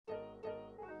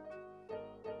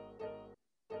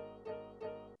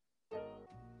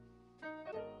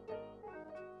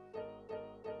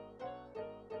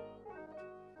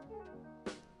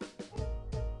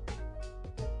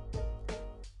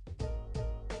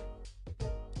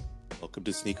Welcome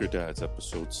to Sneaker Dads,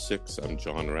 episode 6. I'm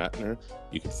John Ratner.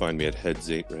 You can find me at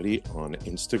Heads8Ready on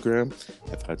Instagram.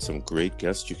 I've had some great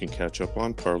guests you can catch up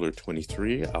on.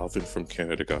 Parlor23, Alvin from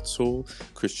Canada Got Soul,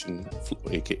 Christian,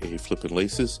 aka Flippin'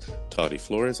 Laces, Toddy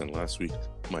Flores, and last week,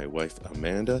 my wife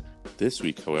Amanda. This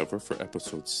week, however, for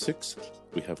episode 6,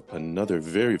 we have another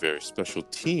very, very special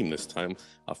team this time,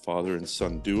 a father and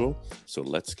son duo. So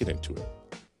let's get into it.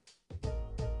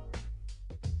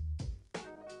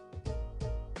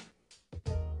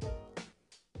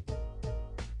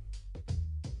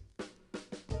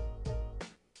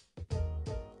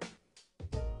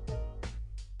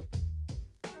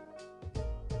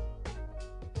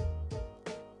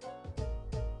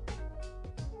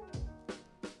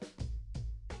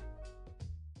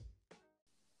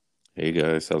 Hey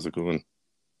guys, how's it going?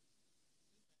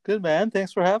 Good, man.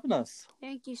 Thanks for having us.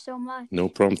 Thank you so much. No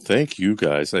problem. Thank you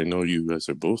guys. I know you guys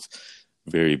are both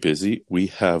very busy. We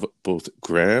have both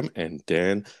Graham and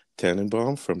Dan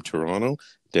Tannenbaum from Toronto.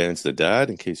 Dan's the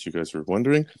dad, in case you guys were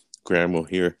wondering. Graham will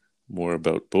hear more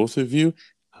about both of you.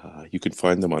 You can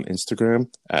find them on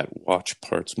Instagram at Watch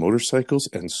Parts Motorcycles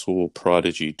and Soul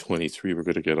Prodigy 23. We're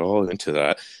going to get all into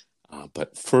that.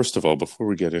 But first of all, before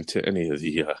we get into any of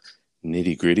the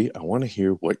nitty gritty, I want to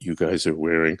hear what you guys are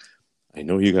wearing. I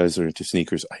know you guys are into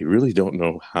sneakers. I really don't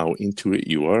know how into it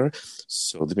you are,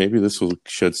 so maybe this will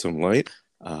shed some light.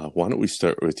 Why don't we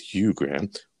start with you, Graham?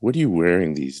 What are you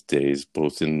wearing these days,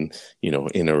 both in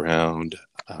around?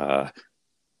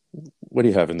 What do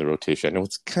you have in the rotation? I know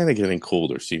it's kind of getting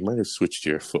colder, so you might have switched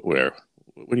your footwear.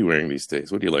 What are you wearing these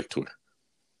days? What do you like to wear?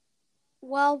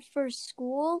 Well, for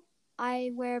school,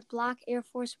 I wear black Air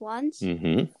Force Ones.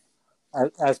 Mm-hmm.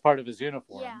 As part of his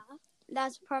uniform. Yeah,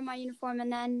 that's part of my uniform.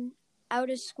 And then out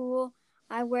of school,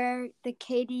 I wear the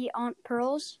KD Aunt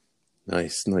Pearls.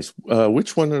 Nice.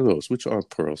 Which one are those? Which Aunt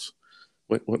Pearls?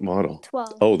 What model?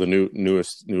 12. Oh, the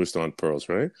newest Aunt Pearls,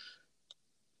 right?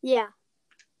 Yeah.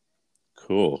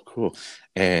 Cool.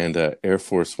 And Air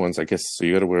Force Ones, I guess, so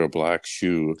you got to wear a black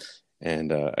shoe,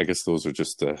 and I guess those are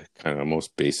just the kind of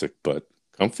most basic, but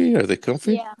comfy? Are they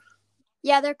comfy?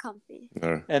 Yeah, they're comfy.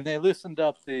 And they loosened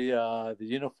up the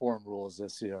uniform rules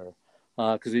this year,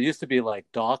 because it used to be like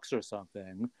Docs or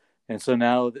something, and so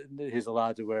now he's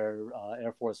allowed to wear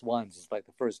Air Force Ones. It's like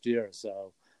the first year,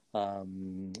 so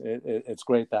it's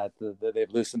great that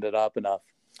they've loosened it up enough.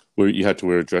 Where you had to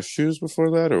wear dress shoes before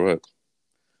that, or what?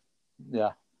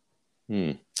 Yeah.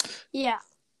 Yeah.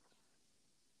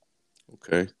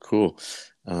 Okay, cool.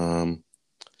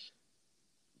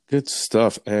 Good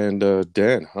stuff. And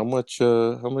Dan, how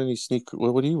many sneakers?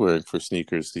 What are you wearing for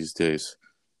sneakers these days?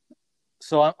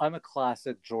 So I'm a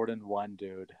classic Jordan 1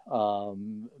 dude.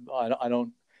 I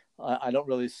don't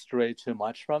really stray too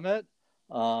much from it.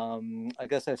 I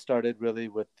guess I started really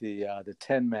with the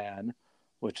Tin Man,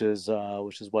 which is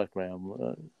what,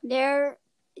 Graham? They're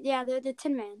the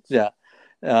Tin Mans. Yeah.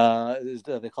 Are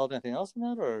they called anything else in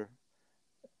that, or?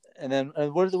 And then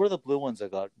where are the blue ones I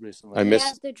got recently? I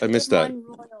missed that.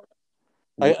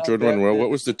 Jordan 1 Royal. What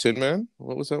was the Tin Man?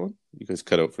 What was that one? You guys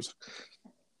cut out for a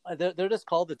second. They're just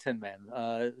called the Tin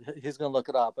Man. He's gonna look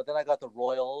it up. But then I got the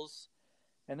Royals,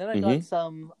 and then I got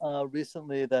some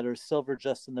recently that are silver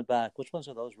just in the back. Which ones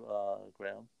are those,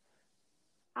 Graham?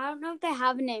 I don't know if they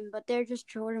have a name, but they're just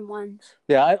Jordan 1s.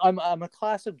 Yeah, I'm a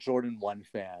classic Jordan 1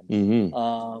 fan. Mm-hmm.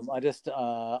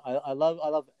 I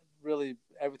love really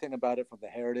everything about it, from the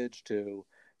heritage to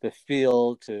the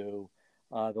feel to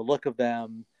the look of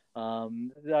them.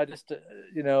 I just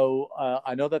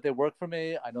I know that they work for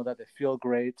me. I know that they feel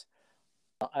great.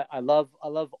 I love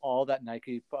all that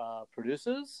Nike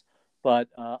produces, but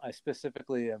I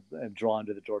specifically am drawn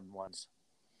to the Jordan 1s.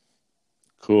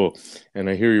 Cool. And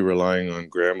I hear you relying on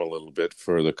Graham a little bit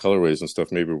for the colorways and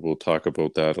stuff. Maybe we'll talk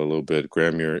about that a little bit.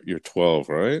 Graham, you're 12,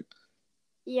 right?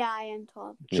 Yeah, I am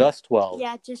 12. Just 12?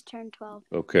 Yeah, just turned 12.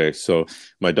 Okay, so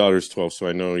my daughter's 12, so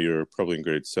I know you're probably in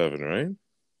grade 7, right?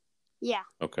 Yeah.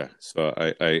 Okay, so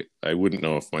I wouldn't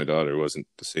know if my daughter wasn't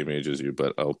the same age as you,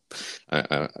 but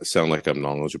I sound like I'm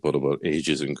knowledgeable about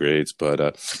ages and grades.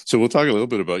 But so we'll talk a little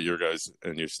bit about your guys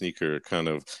and your sneaker, kind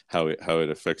of how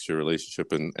it affects your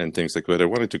relationship and things like that. I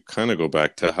wanted to kind of go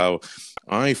back to how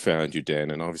I found you, Dan,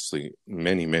 and obviously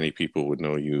many people would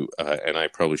know you, and I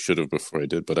probably should have before I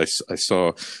did, but I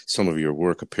saw some of your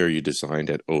work, a pair you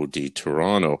designed at OD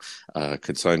Toronto,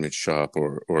 consignment shop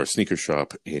or a sneaker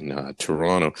shop in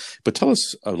Toronto. But tell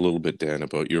us a little bit, Dan,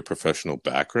 about your professional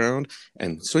background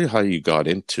and sort of how you got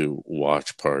into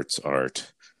watch parts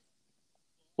art.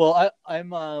 Well,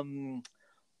 I'm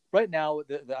right now.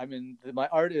 My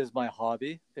art is my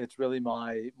hobby. It's really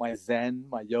my zen,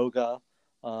 my yoga,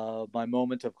 my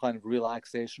moment of kind of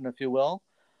relaxation, if you will.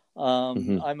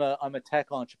 Hmm. I'm a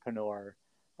tech entrepreneur,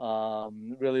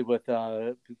 really with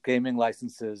gaming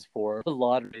licenses for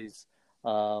lotteries,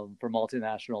 for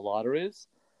multinational lotteries.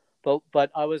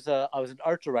 But I was an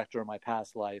art director in my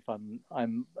past life. I'm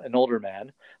an older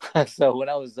man, so when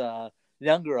I was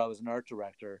younger, I was an art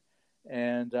director,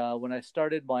 and when I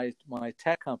started my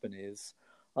tech companies,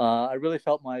 I really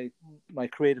felt my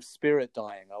creative spirit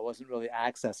dying. I wasn't really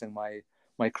accessing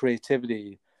my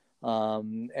creativity,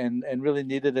 and really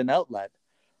needed an outlet.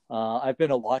 I've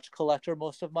been a watch collector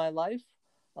most of my life.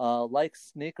 Like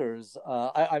sneakers,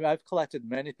 I've collected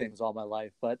many things all my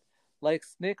life, but like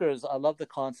sneakers, I love the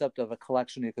concept of a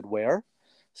collection you could wear.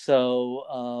 So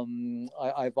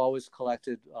I've always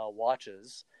collected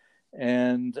watches.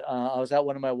 And I was at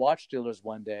one of my watch dealers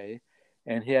one day,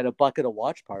 and he had a bucket of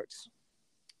watch parts.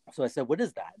 So I said, "What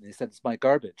is that?" And he said, "It's my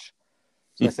garbage."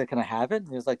 So I said, "Can I have it?" And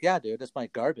he was like, "Yeah, dude, it's my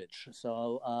garbage."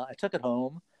 So I took it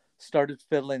home, started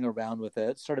fiddling around with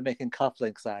it, started making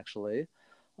cufflinks actually.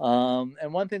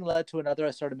 And one thing led to another.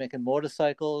 I started making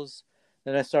motorcycles.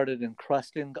 Then I started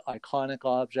encrusting iconic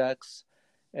objects.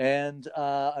 And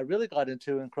I really got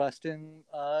into encrusting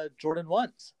Jordan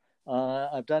 1s.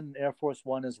 I've done an Air Force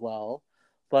One as well.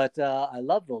 But I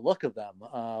love the look of them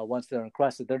once they're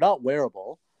encrusted. They're not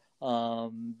wearable,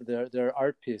 they're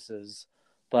art pieces.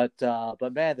 But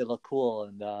man, they look cool,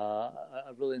 and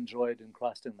I really enjoyed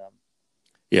encrusting them.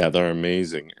 Yeah, they're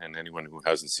amazing. And anyone who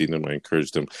hasn't seen them, I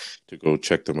encourage them to go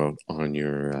check them out on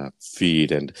your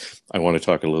feed. And I want to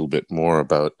talk a little bit more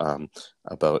about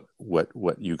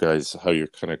what you guys, how your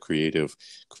kind of creative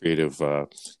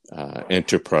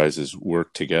enterprises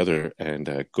work together.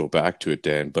 And go back to it,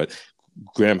 Dan. But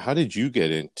Graham, how did you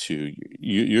get into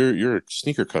you're a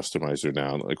sneaker customizer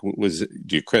now? Like,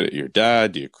 do you credit your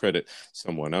dad? Do you credit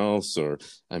someone else? Or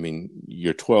I mean,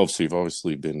 you're 12, so you've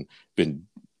obviously been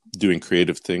doing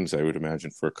creative things, I would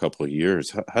imagine, for a couple of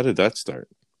years. How did that start?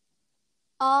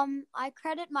 I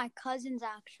credit my cousins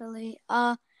actually.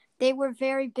 They were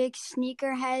very big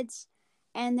sneakerheads,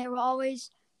 and they were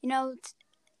always,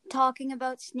 talking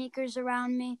about sneakers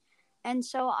around me. And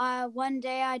so one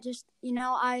day I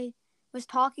was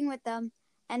talking with them,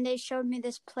 and they showed me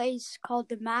this place called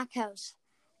the Mac House,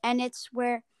 and it's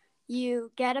where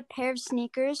you get a pair of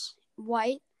sneakers,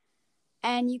 white,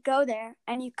 and you go there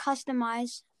and you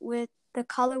customize with the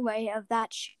colorway of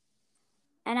that shoe.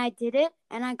 And I did it,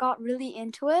 and I got really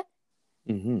into it,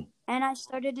 Hmm. and I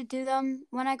started to do them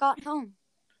when I got home.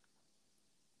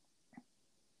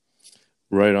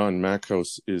 Right on. Mac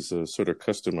House is a sort of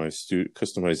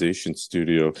customization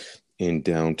studio in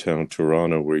downtown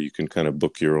Toronto where you can kind of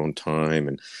book your own time,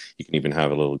 and you can even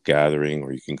have a little gathering,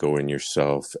 or you can go in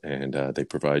yourself, and they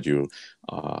provide you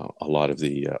a lot of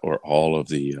the or all of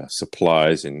the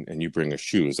supplies, and you bring a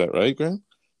shoe. Is that right, Graham?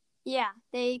 Yeah,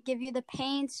 they give you the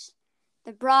paints,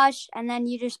 the brush, and then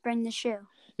you just bring the shoe.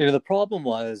 The problem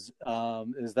was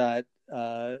is that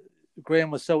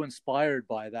Graham was so inspired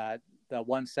by that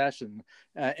one session,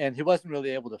 and he wasn't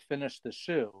really able to finish the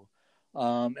shoe.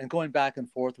 And going back and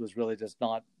forth was really just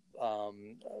not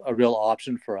a real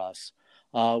option for us.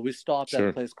 We stopped at a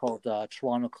Sure. place called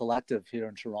Toronto Collective here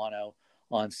in Toronto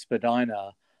on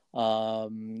Spadina.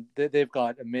 They've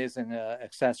got amazing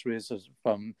accessories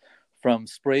from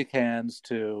spray cans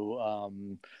to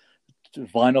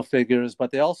vinyl figures,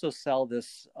 but they also sell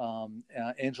this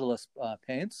Angelus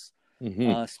paints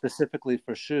Hmm. specifically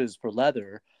for shoes, for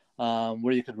leather,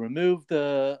 where you could remove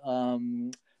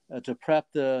to prep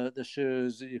the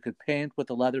shoes. You could paint with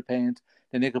the leather paint,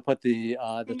 then you could put the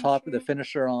top of the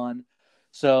finisher on.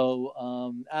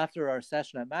 So after our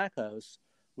session at Mac House,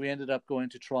 we ended up going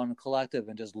to Toronto Collective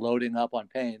and just loading up on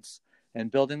paints and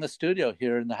building a studio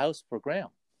here in the house for Graham.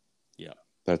 Yeah,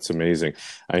 that's amazing.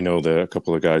 I know that a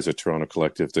couple of guys at Toronto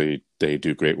Collective, they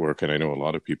do great work, and I know a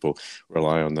lot of people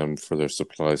rely on them for their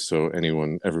supplies. So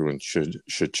everyone should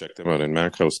check them out in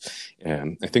Mac House.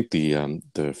 And I think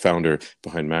the founder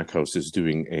behind Mac House is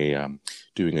doing a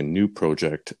new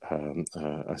project,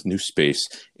 a new space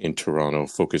in Toronto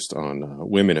focused on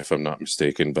women, if I'm not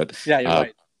mistaken. But Yeah, you're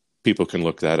right. people can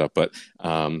look that up. But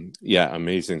yeah,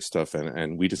 amazing stuff.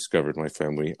 And we discovered, my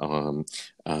family,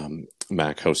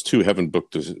 Mac House too. Haven't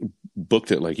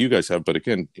booked it like you guys have, but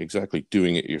again, exactly,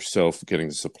 doing it yourself, getting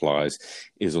the supplies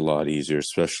is a lot easier,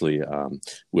 especially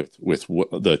with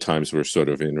the times we're sort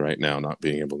of in right now, not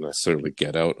being able to necessarily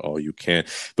get out all you can.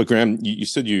 But Graham, you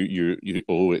said you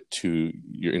owe it to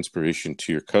your inspiration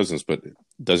to your cousins, but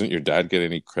doesn't your dad get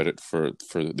any credit for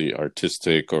the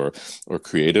artistic or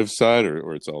creative side,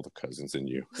 or it's all the cousins and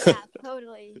you? Yeah,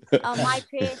 totally. My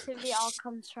creativity all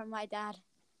comes from my dad.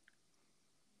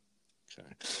 Okay.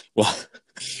 Well,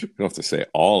 you don't have to say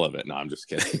all of it. No, I'm just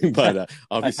kidding. But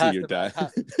obviously, your dad. I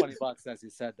passed him $20 as he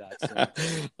said that.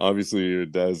 So. Obviously, your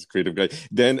dad's a creative guy.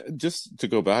 Then, just to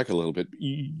go back a little bit,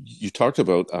 you talked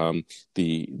about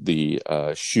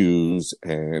the shoes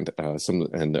and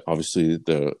obviously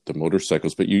the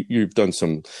motorcycles, but you've done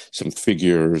some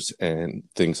figures and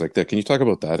things like that. Can you talk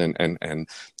about that and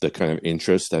the kind of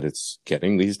interest that it's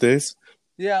getting these days?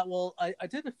 Yeah, well, I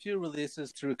did a few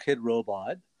releases through Kid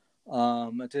Robot.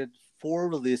 I did 4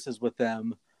 releases with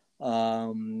them.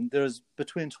 There's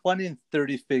between 20 and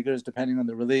 30 figures, depending on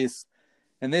the release.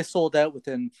 And they sold out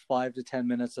within 5 to 10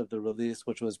 minutes of the release,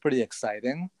 which was pretty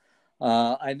exciting.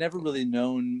 I never really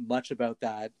known much about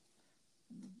that,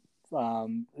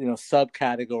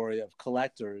 subcategory of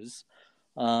collectors,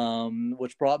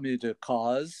 which brought me to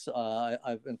KAWS.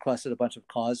 I've encrusted a bunch of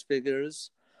KAWS figures,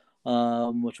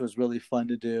 which was really fun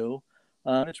to do.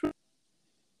 It's really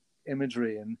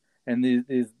imagery and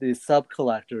these sub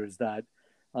collectors that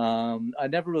I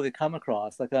never really come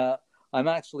across. Like I'm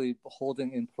actually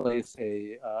holding in place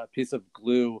a piece of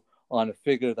glue on a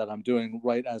figure that I'm doing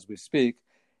right as we speak,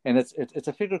 and it's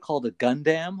a figure called a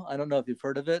Gundam. I don't know if you've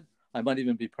heard of it. I might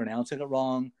even be pronouncing it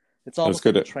wrong. It's almost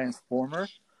like a transformer.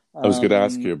 I was going to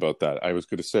ask you about that. I was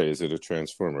going to say, is it a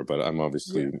transformer? But I'm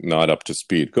obviously not up to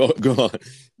speed. Go on.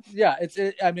 Yeah,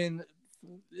 I mean,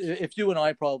 if you and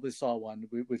I probably saw one,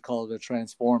 we'd call it a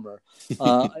transformer.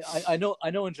 I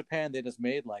know in Japan they just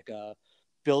made like a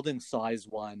building size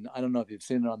one. I don't know if you've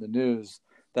seen it on the news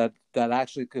that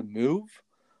actually could move.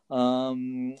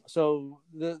 So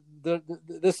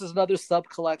this is another sub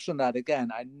collection that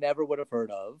again I never would have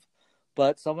heard of,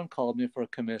 but someone called me for a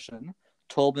commission,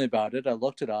 told me about it. I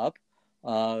looked it up,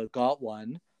 got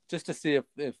one just to see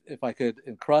if I could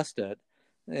encrust it.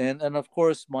 And of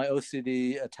course my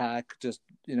OCD attack just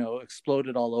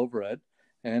exploded all over it,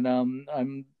 and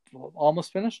I'm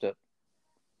almost finished it.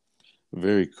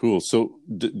 Very cool. So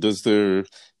does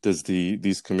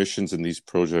these commissions and these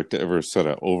projects ever sort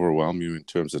of overwhelm you in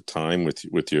terms of time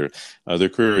with your other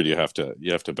career, or do you have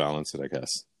to balance it, I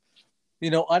guess?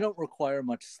 I don't require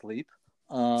much sleep,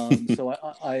 so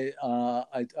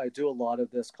I do a lot of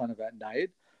this kind of at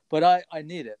night. But I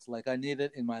need it. Like I need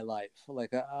it in my life.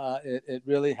 Like it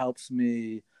really helps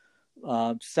me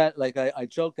set. Like I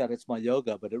joke that it's my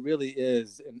yoga, but it really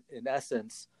is in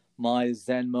essence my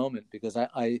Zen moment, because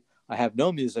I have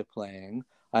no music playing.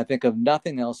 I think of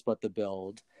nothing else but the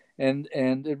build, and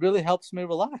it really helps me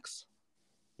relax.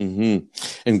 Mm-hmm.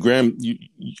 And Graham,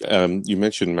 you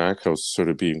mentioned Machouse sort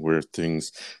of being where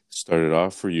things started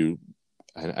off for you.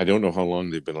 I don't know how long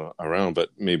they've been around, but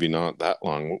maybe not that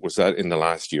long. Was that in the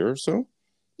last year or so?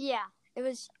 Yeah, it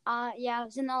was. It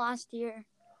was in the last year.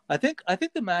 I think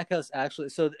the Machouse actually.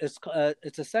 So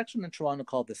it's a section in Toronto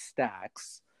called the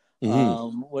Stacks,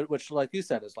 which, like you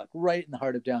said, is like right in the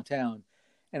heart of downtown.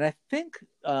 And I think,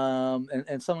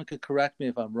 and someone could correct me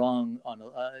if I'm wrong on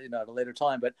at a later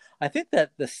time, but I think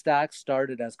that the Stacks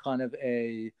started as kind of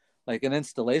an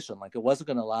installation, like it wasn't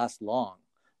going to last long.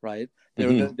 Right, they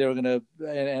were going to,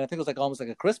 and I think it was like almost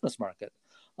like a Christmas market,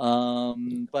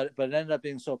 but it ended up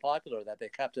being so popular that they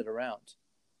kept it around.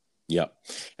 Yeah,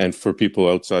 and for people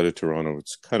outside of Toronto,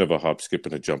 it's kind of a hop, skip,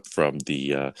 and a jump from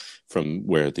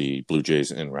where the Blue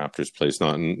Jays and Raptors plays.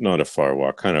 Not a far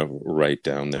walk, kind of right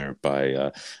down there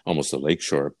by almost the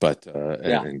lakeshore, but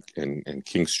and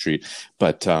King Street,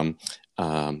 but.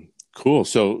 Cool.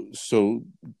 So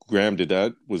Graham,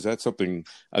 was that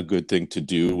a good thing to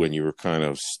do when you were kind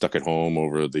of stuck at home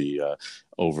over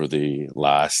the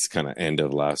last kind of end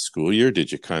of last school year?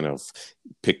 Did you kind of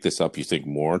pick this up, you think,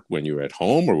 more when you were at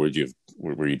home, or were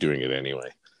you doing it anyway?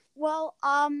 Well,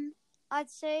 I'd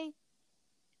say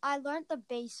I learned the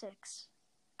basics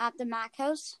at the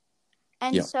Machouse,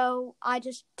 and so I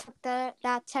just took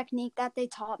that technique that they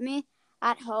taught me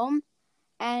at home.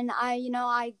 And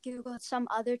I Googled some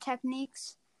other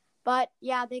techniques, but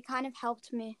yeah, they kind of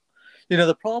helped me.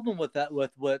 The problem with that, with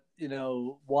what,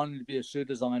 wanting to be a shoe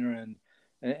designer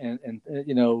and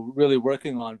really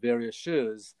working on various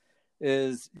shoes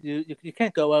is you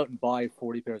can't go out and buy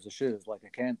 40 pairs of shoes like a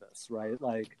canvas, right?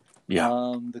 Like,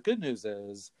 the good news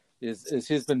is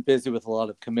he's been busy with a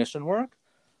lot of commission work.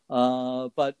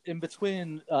 But in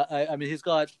between, I mean, he's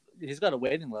got a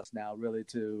waiting list now really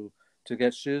to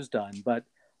get shoes done, but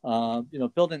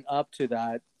building up to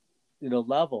that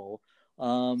level,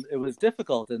 it was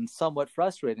difficult and somewhat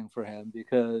frustrating for him,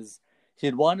 because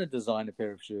he'd want to design a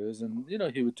pair of shoes, and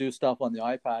he would do stuff on the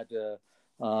iPad to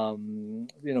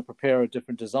prepare a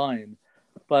different design,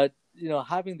 but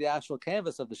having the actual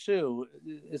canvas of the shoe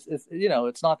is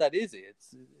it's not that easy.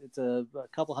 It's a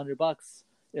couple $100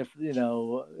 if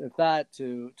that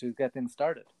to get things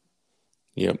started.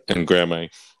 Yep. And Graham,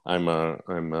 I'm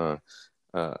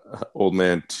uh, old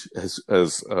man as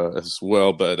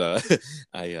well, but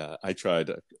I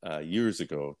tried years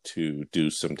ago to do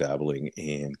some dabbling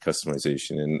in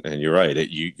customization, and you're right.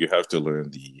 You have to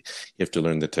learn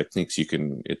the techniques. It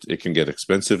can get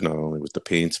expensive, not only with the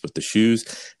paints but the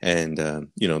shoes, and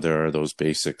there are those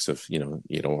basics of you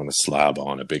don't want to slab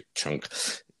on a big chunk,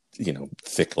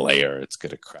 thick layer. It's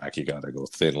gonna crack. You gotta go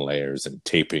thin layers and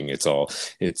taping. It's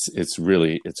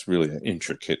really an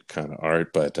intricate kind of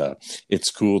art, but it's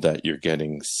cool that you're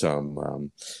getting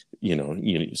some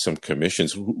some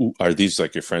commissions. Are these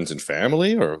like your friends and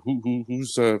family, or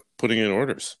who's putting in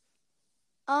orders?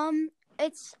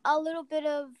 It's a little bit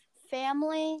of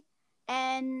family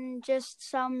and just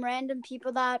some random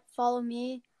people that follow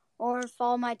me or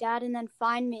follow my dad and then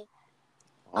find me.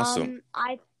 Awesome.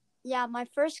 My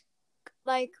first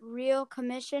real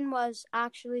commission was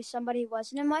actually somebody who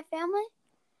wasn't in my family,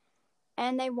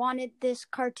 and they wanted this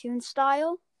cartoon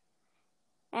style,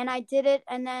 and I did it,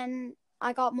 and then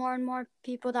I got more and more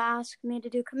people to ask me to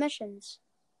do commissions.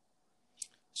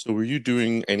 So were you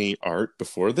doing any art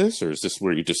before this, or is this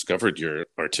where you discovered your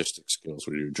artistic skills?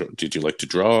 Did you like to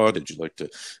draw? Did you like to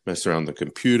mess around the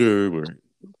computer?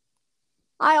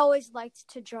 I always liked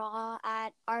to draw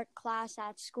at art class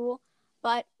at school,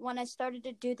 but when I started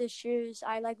to do the shoes,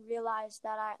 I realized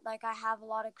that I have a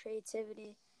lot of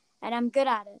creativity, and I'm good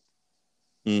at it.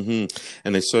 Mm-hmm.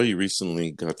 And I saw you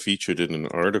recently got featured in an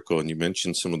article, and you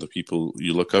mentioned some of the people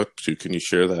you look up to. Can you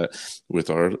share that with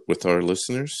our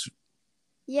listeners?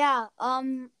 Yeah,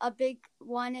 a big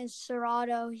one is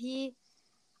Serato.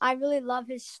 I really love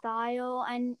his style,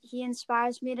 and he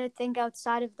inspires me to think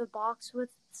outside of the box with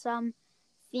some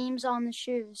themes on the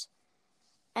shoes.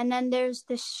 And then there's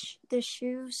the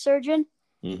shoe surgeon,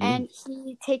 mm-hmm. and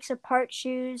he takes apart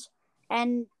shoes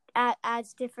and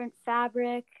adds different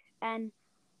fabric and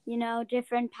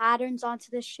different patterns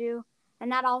onto the shoe,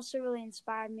 and that also really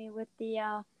inspired me with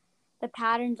the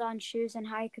patterns on shoes and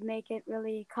how you could make it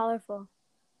really colorful.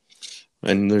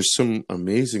 And there's some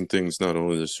amazing things not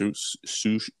only the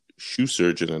shoe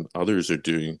surgeon and others are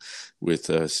doing with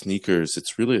sneakers.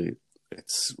 It's really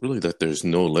that there's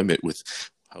no limit with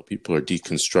how people are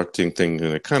deconstructing things,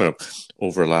 and it kind of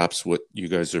overlaps what you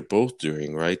guys are both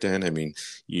doing, right, Dan? I mean,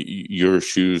 your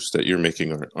shoes that you're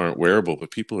making aren't wearable,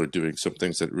 but people are doing some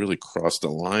things that really cross the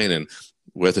line, and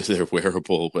whether they're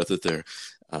wearable, whether they're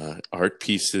art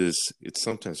pieces, it's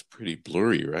sometimes pretty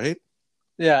blurry, right?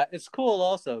 Yeah, it's cool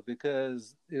also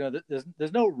because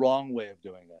there's no wrong way of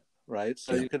doing it, right?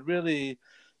 So you could really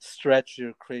stretch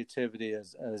your creativity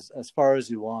as far as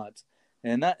you want,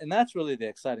 and that's really the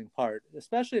exciting part,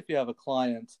 especially if you have a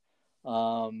client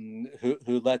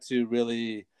who lets you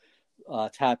really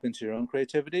tap into your own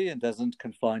creativity and doesn't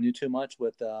confine you too much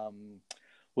with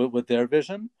their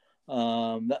vision.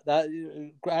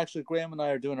 Actually, Graham and I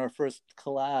are doing our first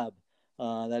collab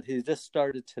that he just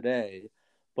started today.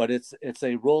 But it's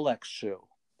a Rolex shoe.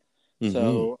 Mm-hmm.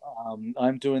 So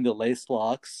I'm doing the lace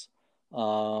locks,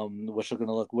 which are going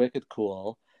to look wicked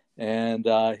cool. And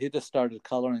he just started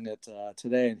coloring it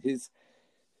today, and he's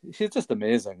just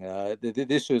amazing.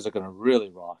 These shoes are going to really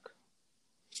rock.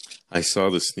 I saw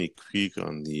the sneak peek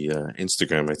on the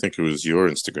Instagram. I think it was your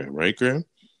Instagram, right, Graham?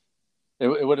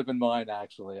 It would have been mine,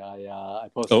 actually. I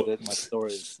posted it in my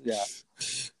stories. Yeah.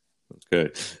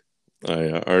 Okay.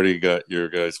 I already got your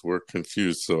guys' work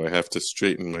confused, so I have to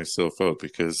straighten myself out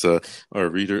because our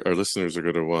listeners are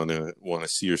going to want to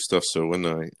see your stuff. So when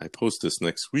I post this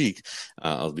next week,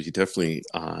 I'll be definitely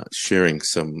sharing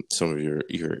some of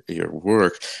your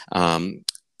work.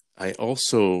 I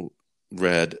also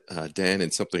read, Dan,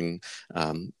 in something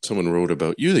someone wrote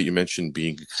about you that you mentioned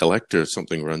being a collector.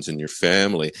 Something runs in your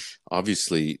family.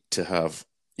 Obviously, to have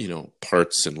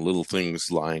parts and little things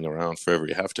lying around forever,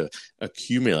 you have to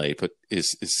accumulate. But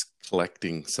is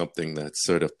collecting something that's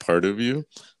sort of part of you?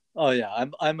 Oh yeah,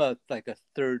 I'm a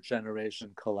third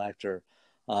generation collector.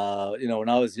 When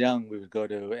I was young, we would go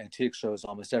to antique shows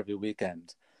almost every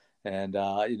weekend, and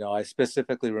I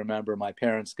specifically remember my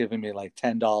parents giving me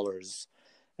 $10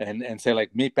 and say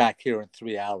meet back here in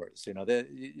 3 hours.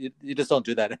 You just don't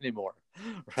do that anymore,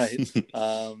 right?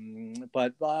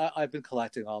 But I've been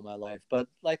collecting all my life. But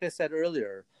like I said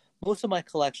earlier, most of my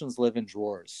collections live in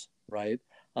drawers, right?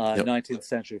 19th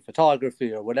century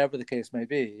photography or whatever the case may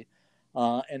be.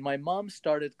 And my mom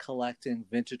started collecting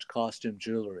vintage costume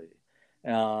jewelry.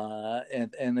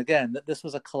 And again, this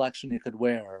was a collection you could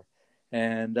wear.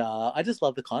 And I just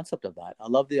love the concept of that. I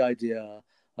love the idea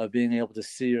of being able to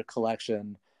see your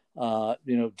collection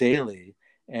daily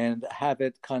and have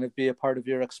it kind of be a part of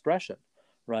your expression,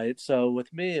 right? So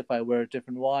with me, if I wear a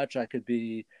different watch, I could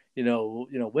be,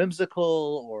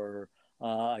 whimsical, or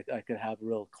I could have a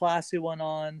real classy one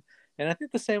on. And I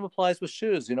think the same applies with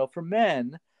shoes. For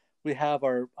men, we have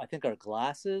I think our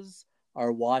glasses,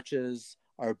 our watches,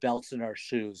 our belts, and our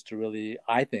shoes to really,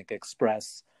 I think,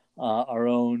 express our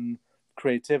own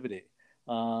creativity.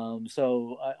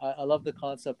 So I love the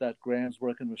concept that Graham's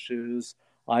working with shoes.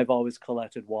 I've always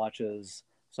collected watches.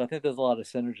 So I think there's a lot of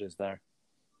synergies there.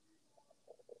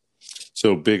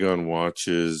 So big on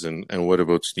watches, and what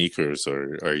about sneakers?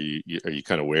 Or are you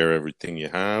kind of wear everything you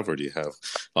have, or do you have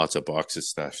lots of boxes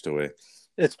stashed away?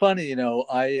 It's funny,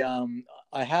 I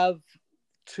have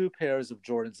two pairs of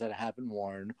Jordans that I haven't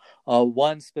worn.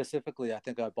 One specifically, I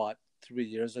think I bought 3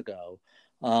 years ago,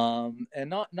 and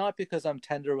not because I'm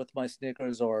tender with my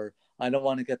sneakers or I don't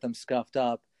want to get them scuffed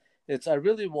up. It's I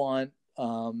really want,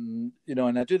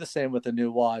 and I do the same with a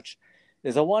new watch.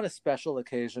 Is I want a special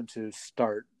occasion to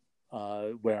start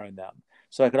wearing them,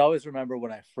 so I could always remember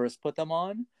when I first put them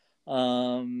on.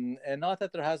 And not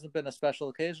that there hasn't been a special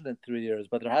occasion in 3 years,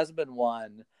 but there hasn't been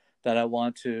one that I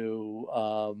want to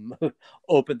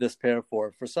open this pair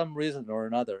for some reason or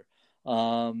another.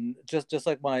 Just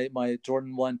like my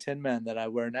Jordan 1 Tin Man that I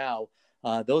wear now,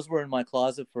 those were in my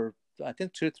closet for I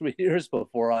think 2-3 years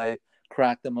before I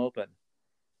cracked them open.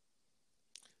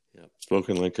 Yeah,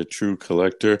 spoken like a true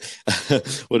collector.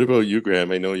 What about you,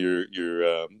 Graham? I know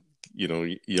young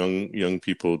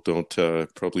people don't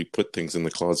probably put things in the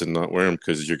closet and not wear them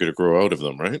because you're going to grow out of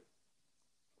them, right?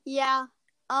 Yeah.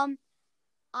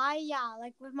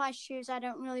 Like with my shoes, I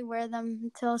don't really wear them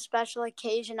until a special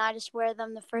occasion. I just wear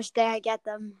them the first day I get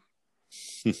them.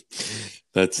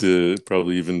 That's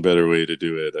probably even better way to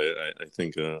do it. I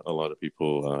think a lot of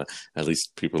people, at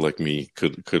least people like me,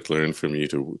 could learn from you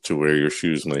to wear your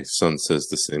shoes. My son says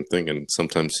the same thing, and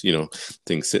sometimes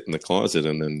things sit in the closet,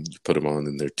 and then you put them on,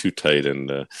 and they're too tight,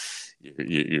 and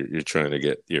you're trying to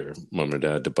get your mom or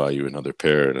dad to buy you another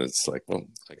pair, and it's like, well,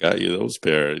 I got you those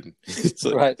pair. And it's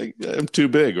like, right. I'm too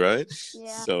big, right?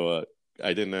 Yeah. So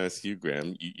I didn't ask you,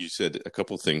 Graham. You said a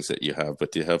couple things that you have,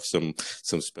 but do you have some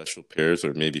special pairs,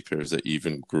 or maybe pairs that you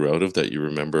even grew out of that you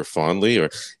remember fondly, or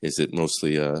is it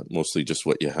mostly just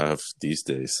what you have these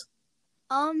days?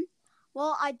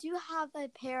 Well, I do have a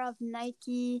pair of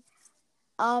Nike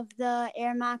of the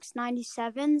Air Max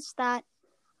 97s that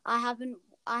I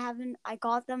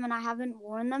got them and I haven't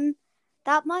worn them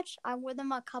that much. I wore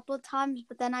them a couple of times,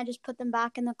 but then I just put them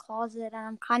back in the closet, and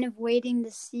I'm kind of waiting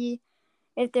to see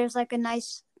if there's like a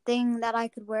nice thing that I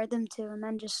could wear them to, and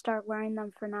then just start wearing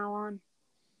them from now on.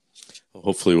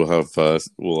 Hopefully,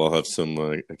 we'll all have some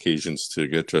occasions to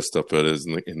get dressed up at as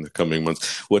in the coming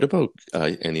months. What about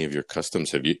any of your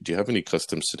customs? Do you have any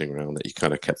customs sitting around that you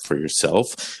kind of kept for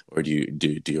yourself, or do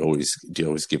you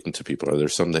always give them to people? Are there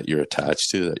some that you're attached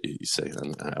to that you say,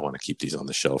 I want to keep these on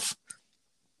the shelf?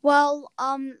 Well,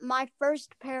 my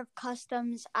first pair of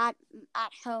customs at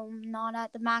home, not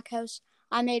at the Mac house,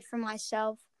 I made for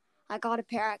myself. I got a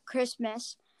pair at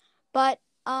Christmas, but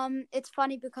it's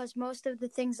funny because most of the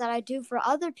things that I do for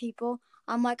other people,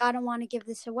 I'm like, I don't want to give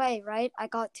this away, right? I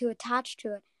got too attached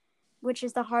to it, which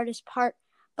is the hardest part.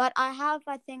 But I have,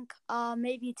 I think,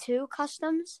 maybe 2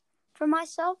 customs for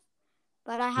myself,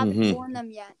 but I haven't worn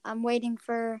them yet. I'm waiting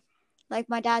for, like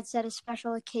my dad said, a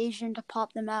special occasion to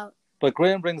pop them out. But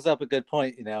Graham brings up a good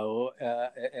point, and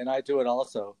I do it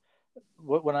also.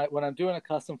 When I'm doing a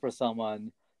custom for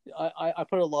someone, I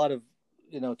put a lot of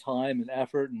time and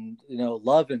effort and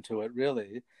love into it,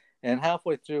 really. And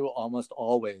halfway through, almost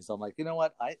always, I'm like, you know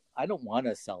what? I don't want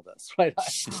to sell this, right?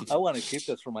 I want to keep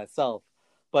this for myself.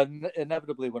 But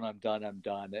inevitably, when I'm done,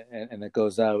 and it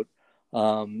goes out.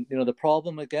 The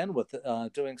problem again with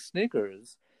doing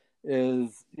sneakers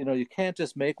is you can't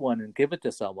just make one and give it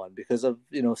to someone because of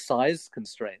size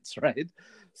constraints, right?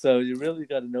 So you really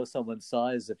got to know someone's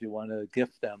size if you want to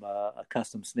gift them a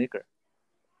custom sneaker.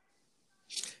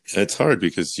 It's hard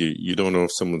because you don't know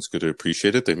if someone's going to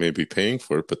appreciate it. They may be paying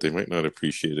for it, but they might not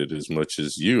appreciate it as much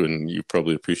as you, and you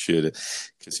probably appreciate it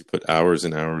because you put hours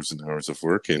and hours and hours of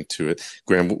work into it.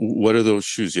 Graham, what are those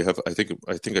shoes you have? I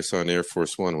think I saw an Air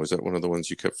Force One. Was that one of the ones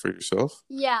you kept for yourself?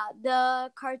 Yeah,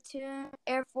 the cartoon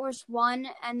Air Force One,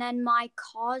 and then my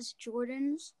Cause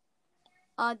Jordans.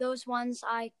 Those ones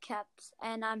I kept,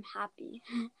 and I'm happy.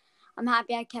 I'm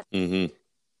happy I kept. Mm-hmm.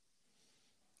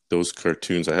 Those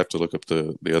cartoons, I have to look up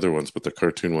the other ones, but the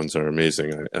cartoon ones are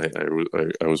amazing.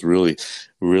 I was really,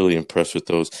 really impressed with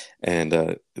those.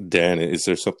 And Dan, is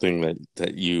there something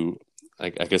that you I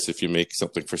guess if you make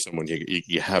something for someone,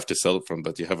 you have to sell it from.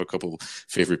 But do you have a couple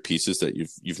favorite pieces that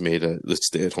you've made let's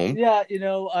stay at home? Yeah,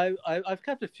 I've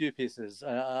kept a few pieces.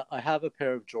 I have a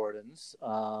pair of Jordans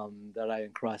that I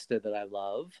encrusted that I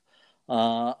love.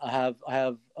 I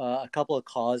have a couple of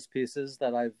Cause pieces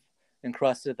that I've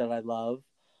encrusted that I love.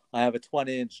 I have a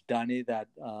 20-inch dunny that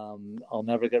I'll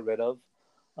never get rid of.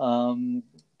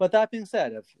 But that being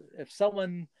said, if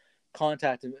someone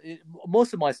contacted,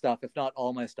 most of my stuff, if not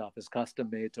all my stuff, is custom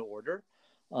made to order.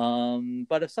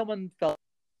 But if someone felt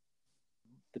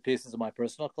the pieces of my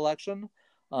personal collection,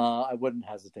 I wouldn't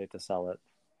hesitate to sell it.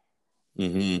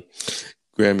 Mm-hmm.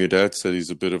 Graham, your dad said he's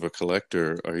a bit of a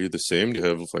collector. Are you the same? Do you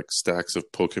have like stacks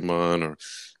of Pokemon,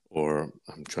 or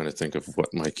I'm trying to think of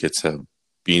what my kids have,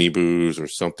 Beanie Boos or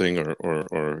something,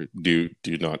 or do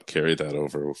you not carry that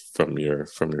over from your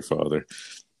father?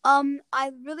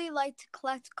 I really like to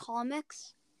collect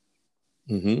comics.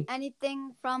 Mm-hmm.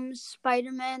 Anything from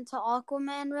Spider-Man to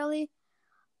Aquaman, really.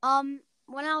 When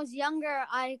I was younger,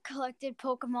 I collected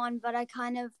Pokemon, but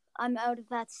I'm out of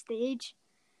that stage.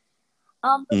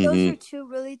 But those Mm-hmm. are two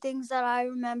really things that I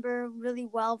remember really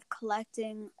well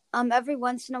collecting. Every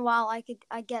once in a while,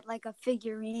 I get like a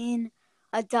figurine,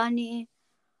 a dunny,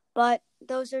 but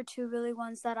those are two really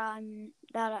ones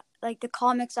like the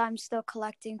comics I'm still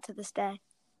collecting to this day.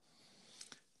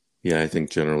 Yeah, I think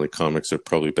generally comics are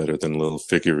probably better than little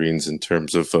figurines in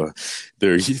terms of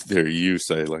their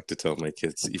use. I like to tell my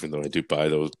kids, even though I do buy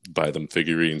them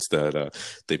figurines, that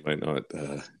they might not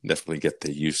definitely get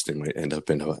the use. They might end up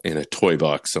in a toy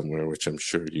box somewhere, which I'm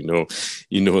sure you know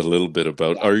a little bit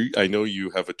about. I know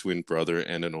you have a twin brother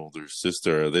and an older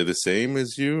sister. Are they the same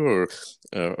as you,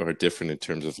 or different in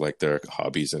terms of like their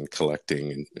hobbies and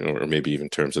collecting, or maybe even in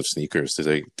terms of sneakers? Are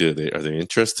they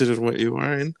interested in what you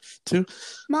are into?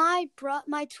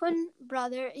 My twin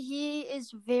brother, he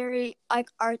is very like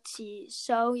artsy.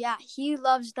 So yeah, he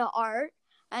loves the art.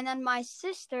 And then my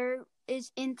sister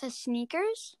is into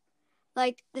sneakers,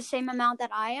 like the same amount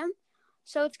that I am.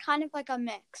 So it's kind of like a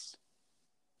mix.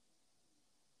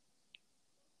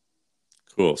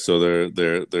 Cool. So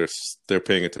they're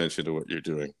paying attention to what you're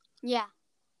doing. Yeah.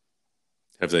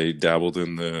 Have they dabbled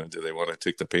in do they want to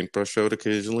take the paintbrush out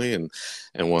occasionally and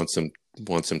want some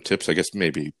tips? I guess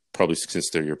maybe probably since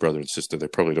they're your brother and sister, they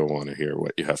probably don't want to hear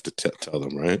what you have to tell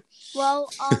them, right? Well,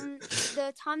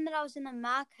 the time that I was in the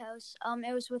Mac house,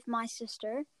 it was with my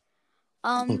sister.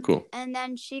 Oh, cool. And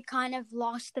then she kind of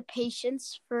lost the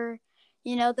patience for,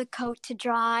 the coat to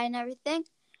dry and everything.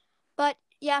 But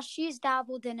yeah, she's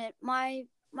dabbled in it. My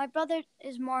brother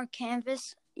is more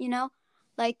canvas,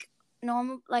 like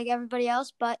normal, like everybody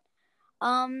else. But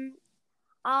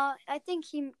I think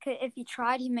he could, if he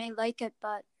tried, he may like it,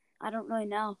 but I don't really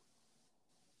know.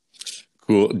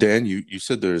 Cool. Dan, you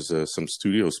said there's some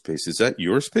studio space. Is that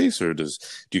your space, or do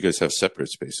you guys have separate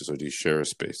spaces, or do you share a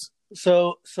space?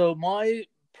 So my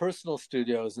personal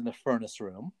studio is in the furnace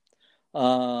room.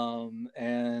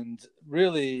 And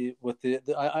really with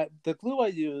the glue I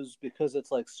use, because it's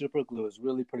like super glue, is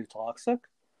really pretty toxic.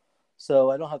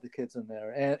 So I don't have the kids in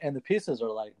there, and the pieces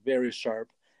are like very sharp,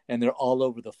 and they're all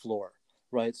over the floor,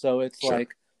 right? So it's Sure.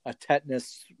 like a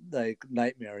tetanus like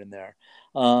nightmare in there.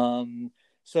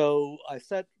 So I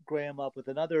set Graham up with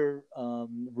another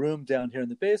room down here in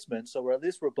the basement, so at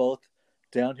least we're both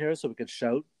down here, so we could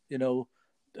shout,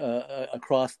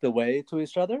 across the way to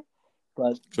each other,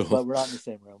 but Cool. we're not in the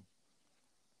same room.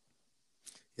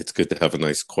 It's good to have a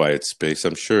nice quiet space.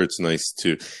 I'm sure it's nice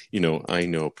to, I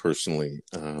know personally,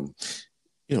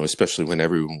 especially when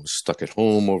everyone was stuck at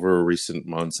home over recent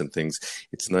months and things,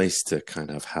 it's nice to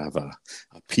kind of have a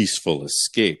peaceful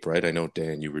escape, right? I know,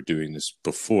 Dan, you were doing this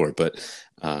before, but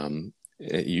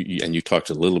you talked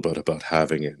a little bit about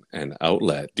having an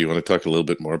outlet. Do you want to talk a little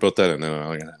bit more about that? And then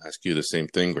I'm going to ask you the same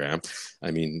thing, Graham. I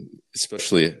mean,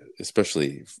 especially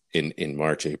in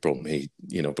March, April, May,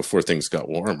 before things got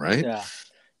warm, right? Yeah.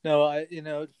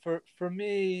 No, for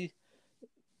me,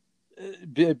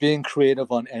 being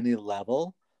creative on any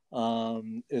level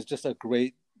is just a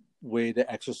great way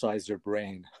to exercise your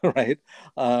brain, right?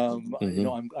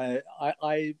 Mm-hmm.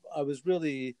 I was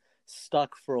really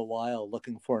stuck for a while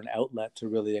looking for an outlet to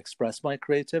really express my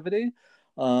creativity,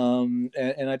 and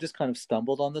I just kind of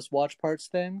stumbled on this watch parts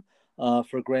thing.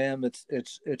 For Graham,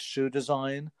 it's shoe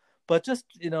design, but just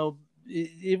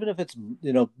even if it's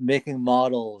making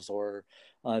models or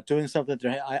doing something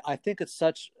I think it's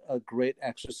such a great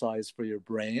exercise for your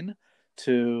brain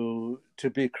to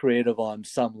be creative on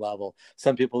some level.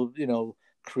 Some people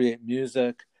create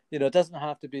music. It doesn't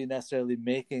have to be necessarily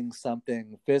making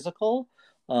something physical,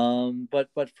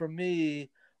 but for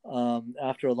me,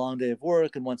 after a long day of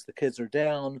work and once the kids are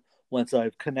down, once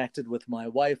I've connected with my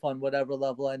wife on whatever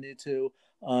level I need to,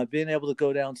 being able to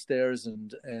go downstairs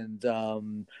and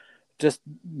just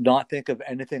not think of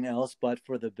anything else but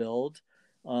for the build.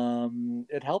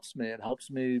 It helps me. It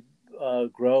helps me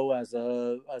grow as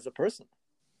a person.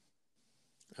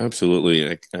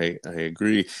 Absolutely. I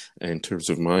agree in terms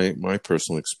of my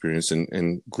personal experience.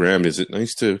 And Graham, is it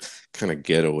nice to kind of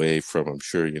get away from, I'm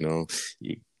sure,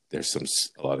 there's a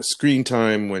lot of screen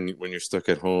time when you're stuck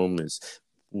at home.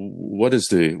 What does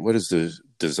the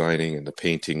designing and the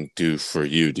painting do for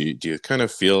you? Do you kind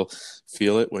of feel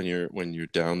it when you're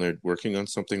down there working on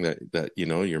something that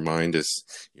your mind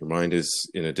is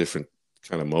in a different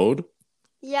kind of mode?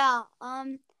 Yeah.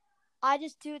 I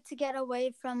just do it to get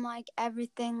away from like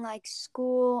everything, like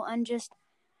school and just,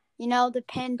 the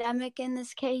pandemic in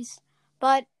this case.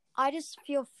 But I just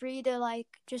feel free to like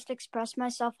just express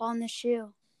myself on the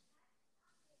shoe.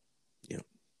 Yeah,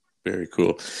 very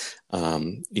cool.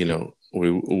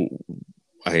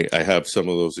 I have some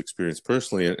of those experiences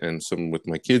personally, and some with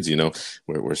my kids.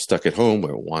 Where we're stuck at home,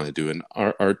 where we want to do an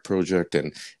art project,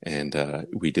 and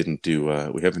we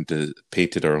haven't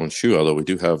painted our own shoe. Although we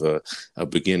do have a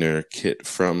beginner kit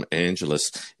from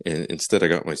Angelus, and instead I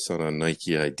got my son on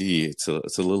Nike ID. It's a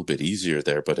little bit easier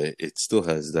there, but it still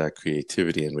has that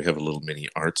creativity, and we have a little mini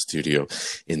art studio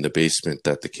in the basement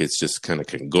that the kids just kind of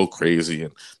can go crazy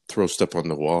and throw stuff on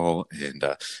the wall. And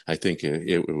I think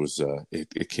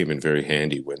it came in very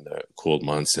handy when the cold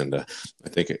months, and I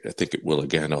think it will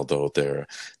again. Although they're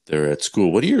at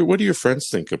school. What do your friends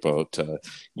think about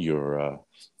your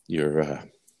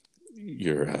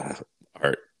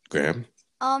art, Graham?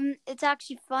 It's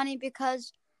actually funny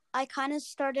because I kind of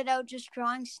started out just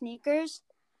drawing sneakers,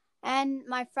 and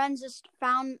my friends just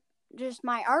found just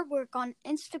my artwork on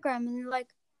Instagram, and they're like,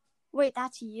 "Wait,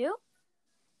 that's you?"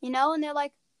 And they're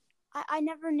like, I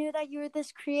never knew that you were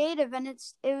this creative, and it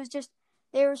was just,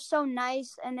 they were so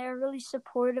nice and they were really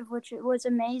supportive, which was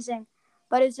amazing.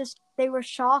 But it's just, they were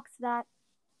shocked that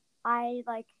I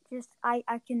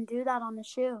can do that on the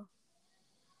shoe.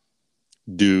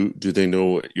 Do they know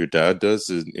what your dad does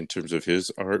in terms of his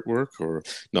artwork, or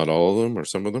not all of them, or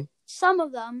some of them? Some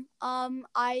of them.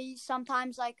 I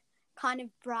sometimes like kind of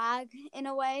brag in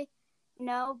a way,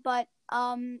 but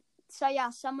so yeah,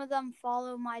 some of them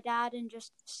follow my dad and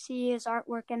just see his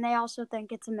artwork, and they also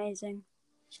think it's amazing.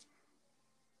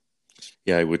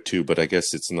 Yeah, I would too, but I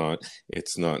guess it's not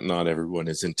everyone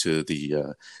is into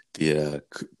the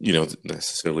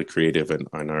necessarily creative and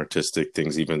artistic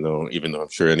things, even though I'm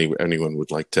sure anyone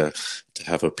would like to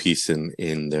have a piece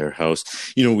in their house.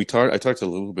 I talked a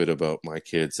little bit about my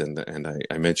kids, and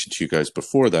I mentioned to you guys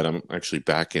before that I'm actually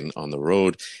back on the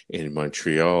road in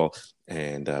Montreal.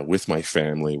 And with my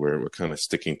family, we're kind of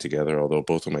sticking together, although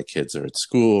both of my kids are at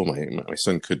school. My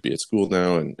son could be at school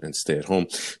now and stay at home,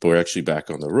 but we're actually back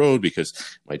on the road because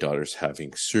my daughter's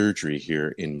having surgery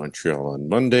here in Montreal on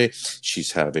Monday.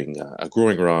 She's having a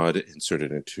growing rod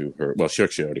inserted into her. Well, she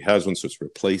actually already has one, so it's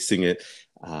replacing it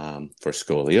for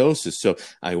scoliosis. So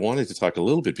I wanted to talk a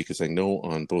little bit, because I know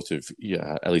on both of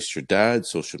at least your dad's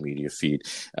social media feed,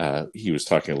 he was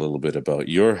talking a little bit about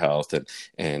your health,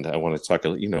 and I want to talk.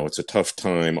 It's a tough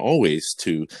time always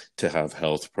to have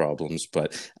health problems,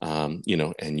 but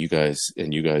and you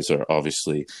guys are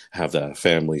obviously have that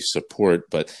family support.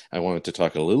 But I wanted to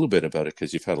talk a little bit about it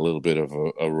because you've had a little bit of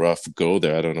a rough go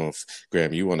there. I don't know if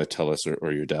Graham, you want to tell us,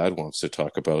 or your dad wants to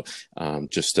talk about.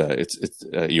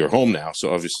 You're home now,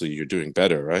 so obviously you're doing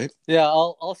better, right? Yeah,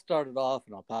 I'll start it off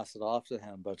and I'll pass it off to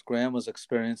him. But Graham was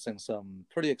experiencing some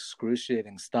pretty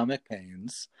excruciating stomach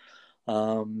pains,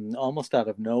 almost out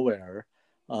of nowhere,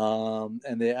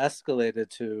 and they escalated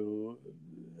to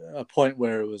a point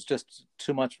where it was just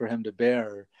too much for him to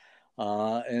bear,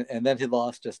 and then he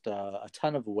lost just a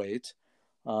ton of weight.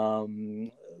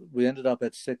 We ended up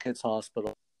at Sick Kids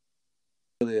Hospital.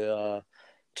 Really a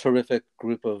terrific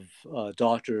group of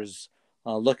doctors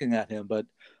looking at him, but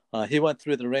he went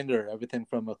through the ringer, everything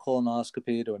from a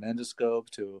colonoscopy to an endoscope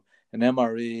to an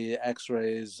MRE,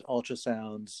 x-rays,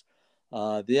 ultrasounds.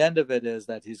 The end of it is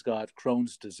that he's got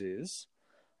Crohn's disease.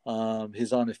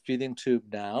 He's on a feeding tube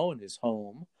now and he's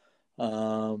home.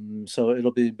 So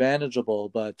it'll be manageable,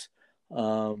 but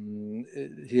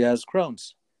he has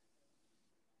Crohn's.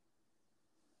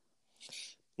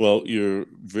 Well, you're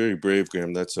very brave,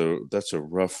 Graham. That's a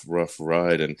rough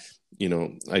ride, and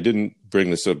I didn't bring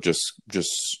this up just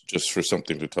for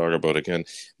something to talk about. Again,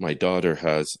 my daughter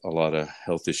has a lot of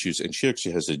health issues, and she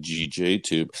actually has a GJ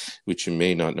tube, which you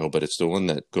may not know, but it's the one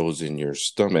that goes in your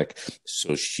stomach.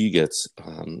 So she gets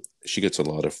a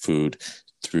lot of food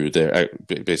through there.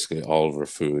 Basically all of her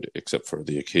food, except for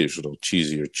the occasional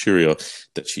cheesy or Cheerio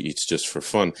that she eats just for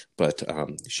fun. But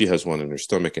she has one in her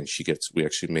stomach, and we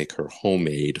actually make her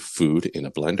homemade food in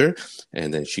a blender,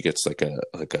 and then she gets like a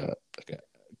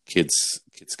kids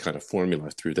kind of formula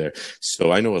through there.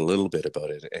 So I know a little bit about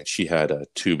it, and she had a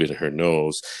tube in her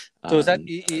nose. So is that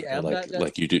EEM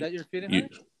like you do that you're feeding her?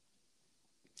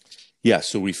 Yeah,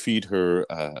 so we feed her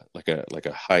like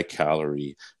a high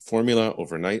calorie formula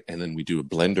overnight, and then we do a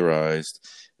blenderized.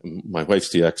 My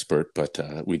wife's the expert, but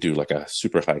we do like a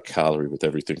super high calorie with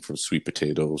everything from sweet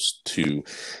potatoes to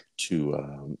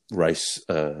rice.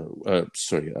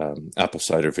 Apple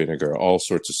cider vinegar, all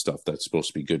sorts of stuff that's supposed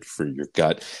to be good for your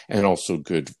gut and also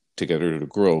good to get her to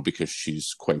grow, because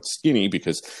she's quite skinny,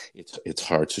 because it's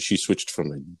hard. So she switched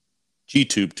from a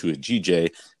G-tube to a GJ,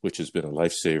 which has been a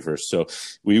lifesaver. So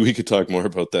we could talk more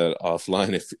about that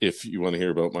offline if you want to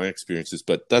hear about my experiences.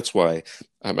 But that's why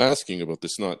I'm asking about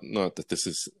this. Not that this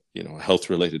is a health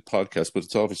related podcast, but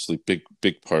it's obviously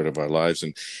big part of our lives.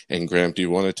 And Graham, do you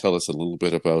want to tell us a little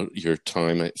bit about your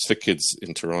time at Sick Kids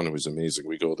in Toronto? Is amazing.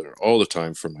 We go there all the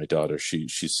time for my daughter.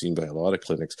 She's seen by a lot of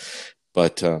clinics,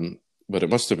 but it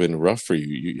must have been rough for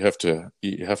you. You have to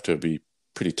be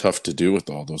pretty tough to do with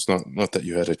all those. Not that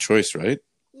you had a choice, right?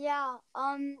 Yeah.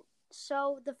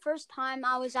 So the first time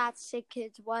I was at Sick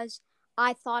Kids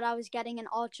I thought I was getting an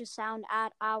ultrasound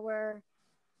at our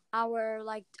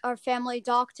family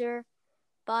doctor,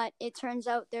 but it turns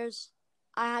out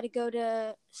I had to go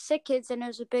to Sick Kids, and it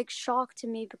was a big shock to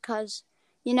me because,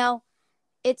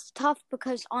 it's tough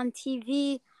because on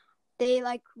TV they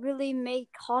really make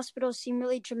hospitals seem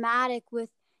really dramatic with,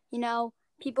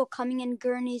 people coming in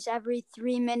gurneys every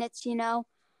 3 minutes,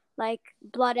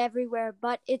 blood everywhere.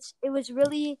 But it was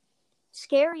really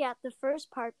scary at the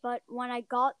first part. But when I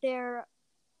got there,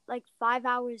 5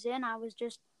 hours in,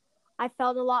 I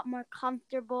felt a lot more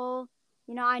comfortable.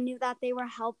 I knew that they were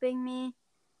helping me,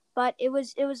 but it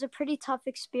was a pretty tough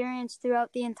experience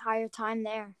throughout the entire time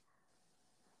there.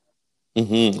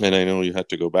 Mm-hmm. And I know you had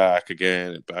to go back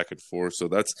again and back and forth. So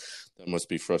that must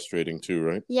be frustrating too,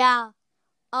 right? Yeah.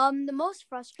 The most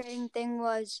frustrating thing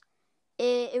was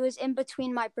it was in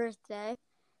between my birthday,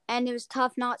 and it was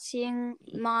tough not seeing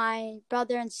my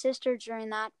brother and sister during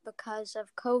that because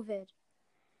of COVID.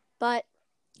 But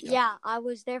yeah, I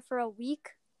was there for a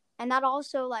week, and that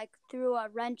also threw a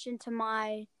wrench into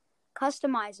my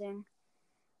customizing.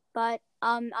 But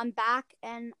I'm back,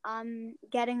 and I'm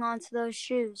getting onto those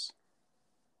shoes.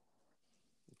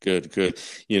 Good.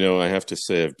 I have to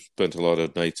say I've spent a lot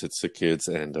of nights at Sick Kids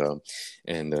and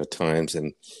times,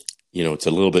 and it's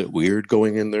a little bit weird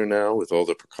going in there now with all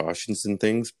the precautions and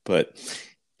things, but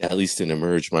at least in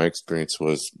Emerge, my experience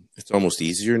was it's almost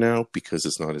easier now because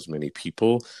it's not as many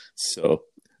people. So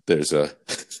there's a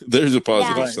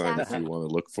positive sign if you want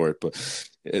to look for it, but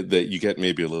that you get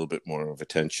maybe a little bit more of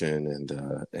attention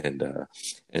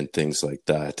and things like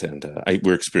that. And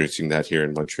we're experiencing that here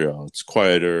in Montreal. It's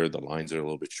quieter. The lines are a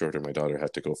little bit shorter. My daughter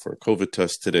had to go for a COVID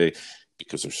test today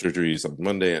because her surgery is on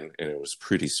Monday, and it was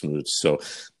pretty smooth. So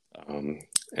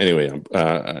anyway,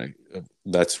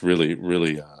 that's really,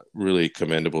 really, really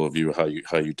commendable of you how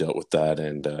you dealt with that,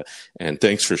 and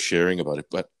thanks for sharing about it.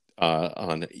 But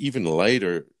on an even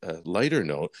lighter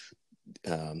note,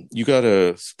 you got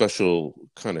a special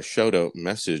kind of shout out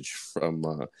message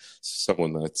from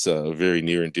someone that's very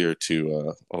near and dear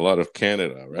to a lot of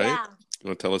Canada, right? Yeah. You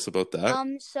want to tell us about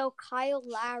that? So Kyle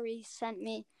Lowry sent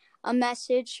me a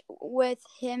message with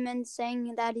him and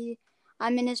saying that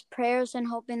I'm in his prayers and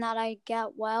hoping that I get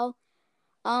well.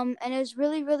 And it was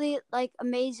really, really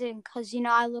amazing because,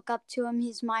 I look up to him.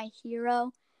 He's my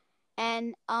hero.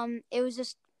 And it was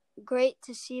just great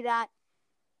to see that,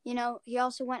 he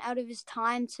also went out of his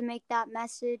time to make that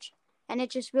message. And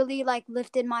it just really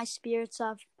lifted my spirits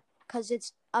up because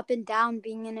it's up and down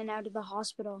being in and out of the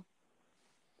hospital.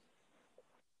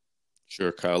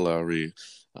 Sure. Kyle Lowry,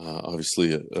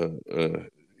 obviously a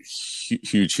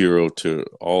huge hero to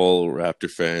all Raptor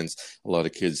fans, a lot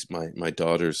of kids, my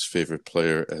daughter's favorite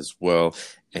player as well,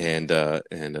 and a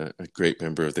great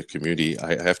member of the community.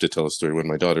 I have to tell a story. When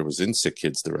my daughter was in Sick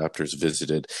Kids, the Raptors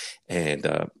visited,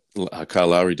 and Kyle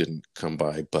Lowry didn't come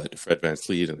by, but Fred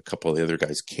VanVleet and a couple of the other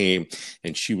guys came,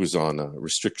 and she was on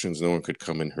restrictions. No one could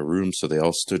come in her room, so they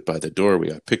all stood by the door. We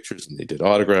got pictures, and they did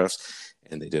autographs,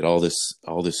 and they did all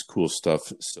this cool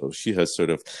stuff. So she has sort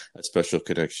of a special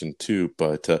connection too.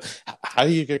 But how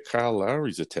do you get Kyle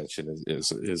Lowry's attention? Is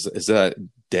that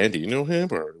Dan? Do you know him,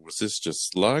 or was this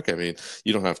just luck? I mean,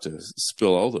 you don't have to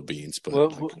spill all the beans,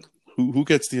 but who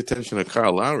gets the attention of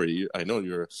Kyle Lowry? I know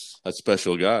you're a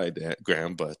special guy,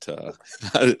 Graham, but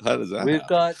how does that We've happen?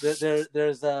 got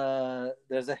there's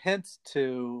a hint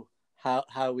to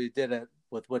how we did it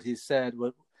with what he said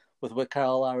with what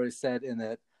Kyle Lowry said in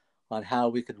it on how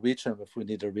we could reach him if we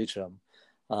need to reach him.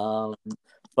 Um,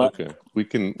 but Okay, we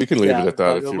can leave it at that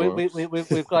but if you want.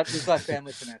 we've got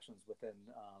family connections within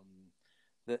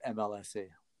the MLSE.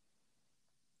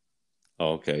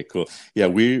 Okay, cool. Yeah,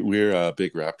 we're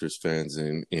big Raptors fans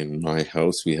in my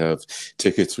house. We have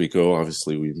tickets. We go.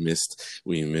 Obviously, we missed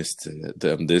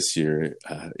them this year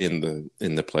in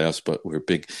the playoffs, but we're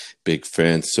big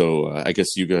fans. So I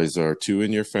guess you guys are too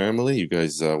in your family. You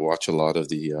guys watch a lot of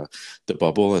the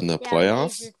bubble and the Yeah,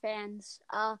 playoffs. major fans.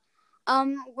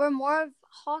 We're more of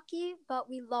hockey, but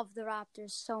we love the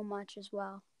Raptors so much as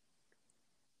well.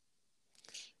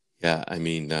 Yeah, I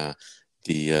mean,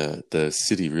 the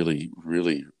city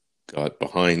really got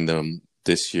behind them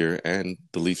this year, and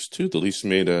the Leafs too. The Leafs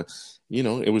made it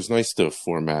was nice to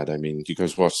format. I mean, you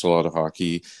guys watched a lot of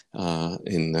hockey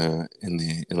in the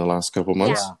last couple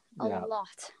months. A lot.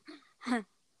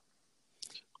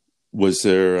 Was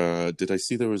there? Did I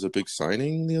see there was a big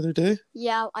signing the other day?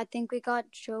 Yeah, I think we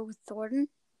got Joe Thornton.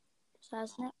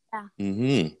 Isn't it? Yeah.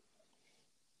 Mm-hmm.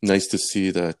 Nice to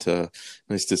see that.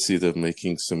 Nice to see them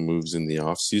making some moves in the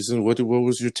off season. What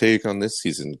was your take on this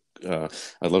season?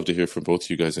 I'd love to hear from both of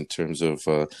you guys in terms of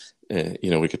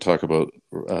we could talk about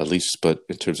Leafs, but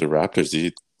in terms of Raptors,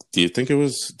 do you think it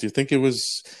was? Do you think it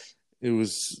was? It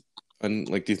was. Do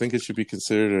you think it should be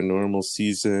considered a normal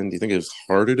season? Do you think it was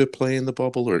harder to play in the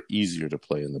bubble or easier to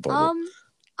play in the bubble?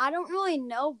 I don't really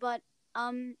know, but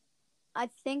I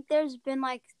think there's been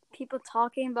like people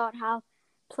talking about how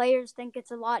players think it's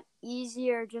a lot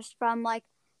easier just from like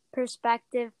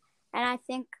perspective, and I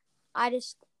think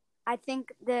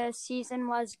the season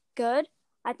was good.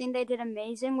 I think they did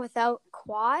amazing without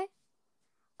Kawhi.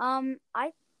 I'm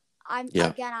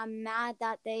mad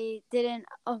that they didn't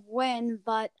win,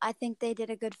 but I think they did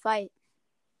a good fight.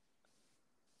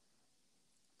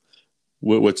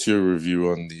 What's your review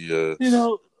on the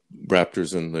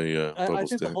Raptors and the bubble? I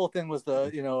think the whole thing was a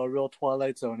real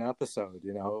Twilight Zone episode. I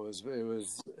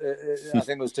think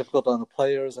it was difficult on the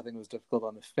players. I think it was difficult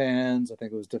on the fans. I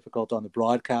think it was difficult on the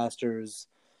broadcasters.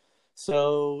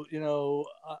 So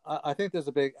I think there's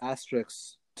a big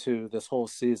asterisk to this whole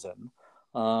season.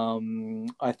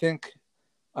 I think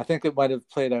it might have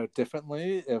played out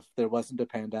differently if there wasn't a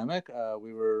pandemic.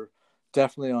 We were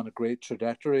definitely on a great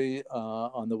trajectory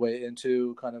on the way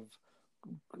into kind of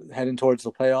heading towards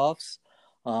the playoffs.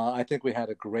 I think we had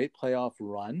a great playoff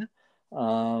run.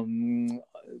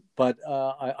 But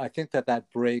I think that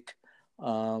break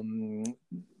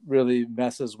really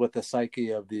messes with the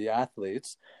psyche of the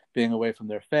athletes, being away from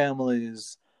their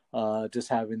families, just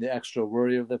having the extra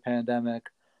worry of the pandemic.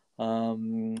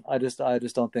 I just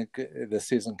don't think this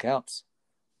season counts.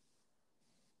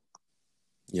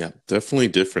 Yeah, definitely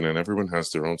different, and everyone has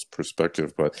their own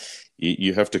perspective, but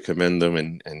you have to commend them,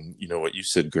 and what you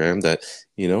said, Graham, that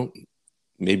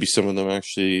maybe some of them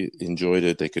actually enjoyed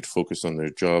it. They could focus on their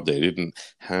job. They didn't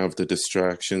have the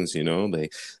distractions.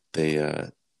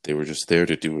 They were just there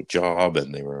to do a job,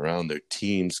 and they were around their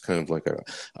teams, kind of like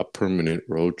a permanent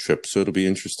road trip. So it'll be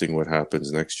interesting what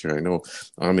happens next year. I know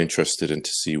I'm interested in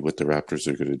to see what the Raptors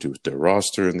are going to do with their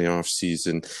roster in the off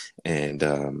season, and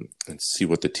see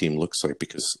what the team looks like.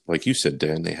 Because, like you said,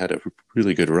 Dan, they had a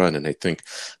really good run, and I think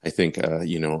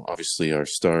obviously our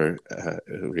star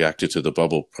reacted to the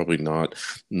bubble probably not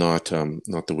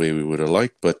the way we would have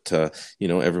liked, but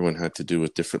everyone had to do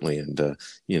it differently, and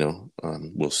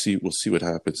we'll see what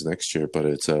happens next year, but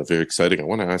it's very exciting. I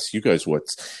want to ask you guys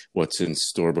what's in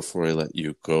store before I let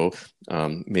you go.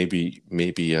 Maybe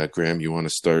Graham, you want to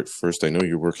start first. I know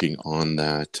you're working on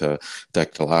that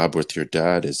collab with your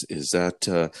dad. Is that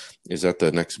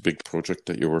the next big project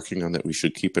that you're working on that we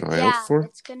should keep an eye out for? Yeah,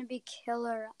 it's gonna be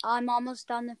killer. I'm almost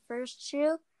done the first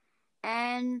shoe,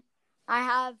 and I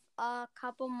have a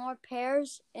couple more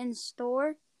pairs in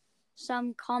store.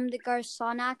 Some Comme des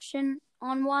Garçons action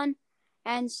on one,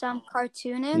 and some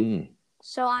cartooning.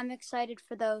 So I'm excited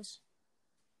for those.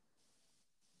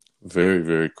 Very,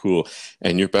 very cool.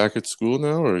 And you're back at school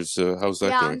now, or how's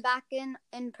that going? Yeah, I'm back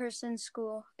in person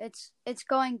school. It's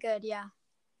going good, yeah.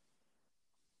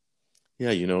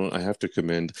 Yeah, I have to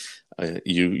commend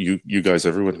you guys,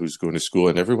 everyone who's going to school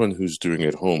and everyone who's doing it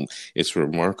at home. It's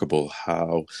remarkable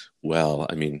how well.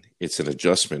 I mean, it's an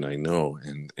adjustment, I know,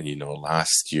 and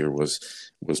last year was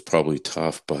probably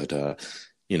tough, but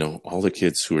all the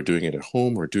kids who are doing it at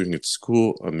home or doing it at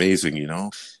school, amazing,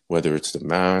 whether it's the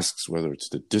masks, whether it's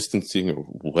the distancing or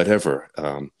whatever,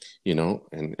 and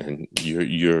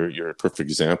you're a perfect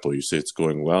example. You say it's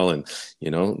going well, and,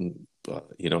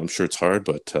 I'm sure it's hard,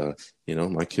 but,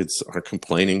 my kids aren't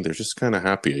complaining. They're just kind of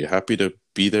happy. Are you happy to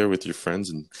be there with your friends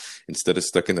and instead of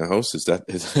stuck in the house? Is that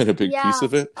a big piece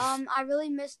of it? I really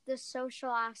missed the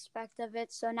social aspect of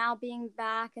it. So now being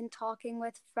back and talking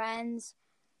with friends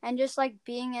and just like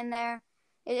being in there,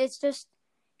 it's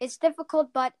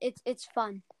difficult, but it's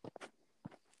fun.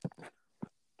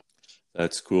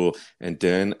 That's cool. And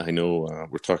Dan, I know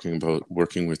we're talking about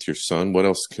working with your son. What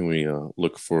else can we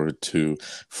look forward to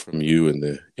from you in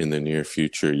the near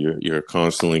future? You're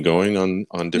constantly going on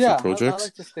different projects. I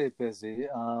like to stay busy.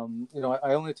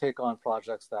 I only take on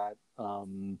projects that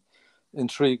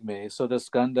intrigue me. So this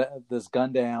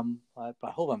Gundam, I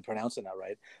hope I'm pronouncing that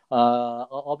right.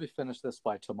 I'll be finished this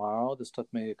by tomorrow. This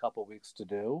took me a couple weeks to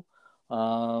do.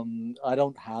 I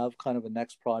don't have kind of a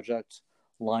next project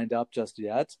lined up just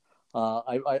yet.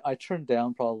 I turn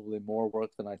down probably more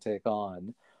work than I take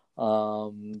on,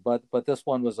 but this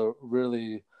one was a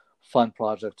really fun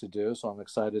project to do, so I'm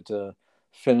excited to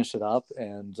finish it up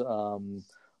and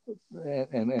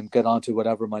get on to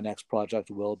whatever my next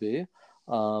project will be.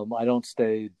 I don't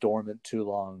stay dormant too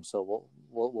long, so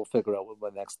we'll figure out what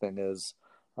my next thing is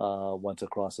once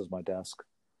it crosses my desk.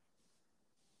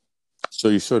 So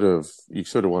you sort of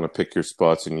want to pick your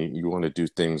spots, and you want to do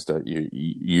things that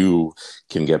you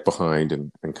can get behind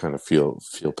and kind of feel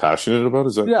passionate about.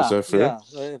 Is that fair? Yeah.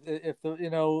 If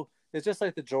it's just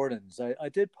like the Jordans. I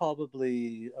did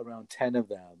probably around 10 of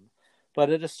them, but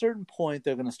at a certain point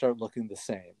they're going to start looking the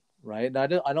same, right? And I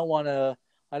don't want to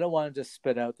just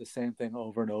spit out the same thing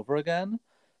over and over again.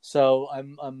 So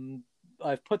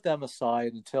I've put them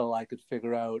aside until I could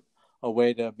figure out a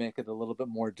way to make it a little bit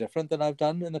more different than I've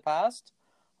done in the past.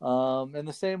 And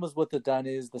the same was with the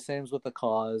Dunnies, the same was with the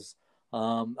Cause.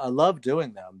 I love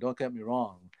doing them, don't get me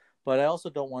wrong, but I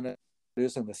also don't want to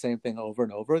producing the same thing over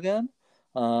and over again.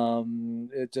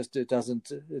 It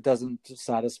doesn't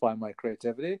satisfy my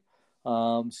creativity.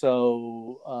 Whatever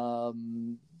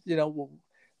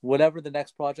the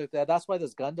next project, that's why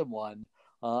this Gundam one,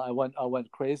 I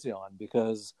went crazy on,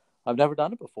 because I've never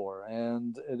done it before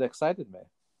and it excited me.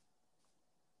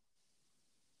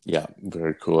 Yeah,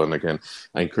 very cool. And again,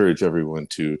 I encourage everyone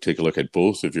to take a look at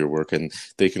both of your work, and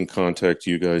they can contact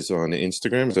you guys on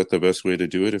Instagram. Is that the best way to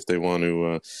do it if they want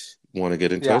to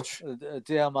get in touch?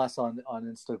 DM us on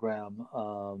Instagram,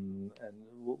 and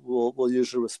we'll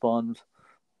usually respond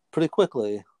pretty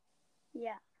quickly.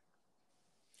 Yeah.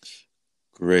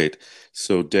 Great.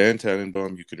 So Dan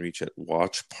Tannenbaum, you can reach at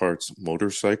Watch Parts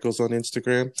Motorcycles on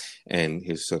Instagram, and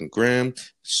his son Graham,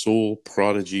 Soul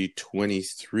Prodigy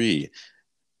 23.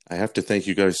 I have to thank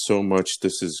you guys so much.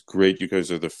 This is great. You guys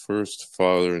are the first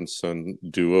father and son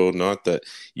duo. Not that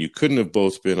you couldn't have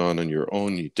both been on your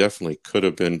own. You definitely could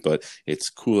have been, but it's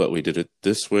cool that we did it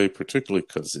this way, particularly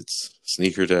because it's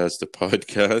Sneaker Dads, the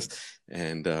podcast.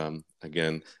 And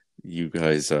again, you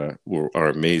guys are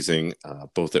amazing,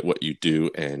 both at what you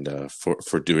do and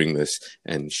for doing this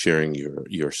and sharing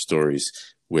your stories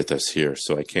with us here.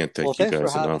 So I can't thank you guys enough.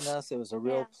 Thanks for having us. It was a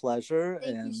real pleasure.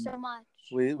 Thank you so much.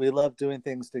 We love doing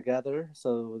things together,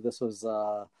 so this was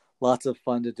lots of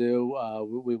fun to do.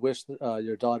 We wish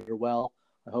your daughter well.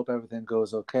 I hope everything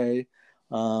goes okay.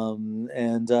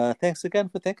 And thanks again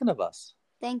for thinking of us.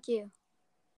 Thank you.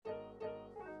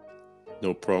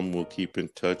 No problem. We'll keep in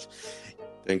touch.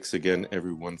 Thanks again,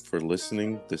 everyone, for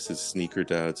listening. This is Sneaker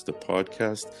Dads, the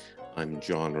podcast. I'm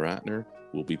John Ratner.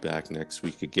 We'll be back next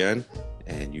week again,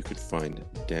 and you can find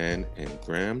Dan and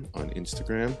Graham on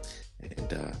Instagram,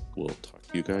 and we'll talk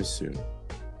to you guys soon.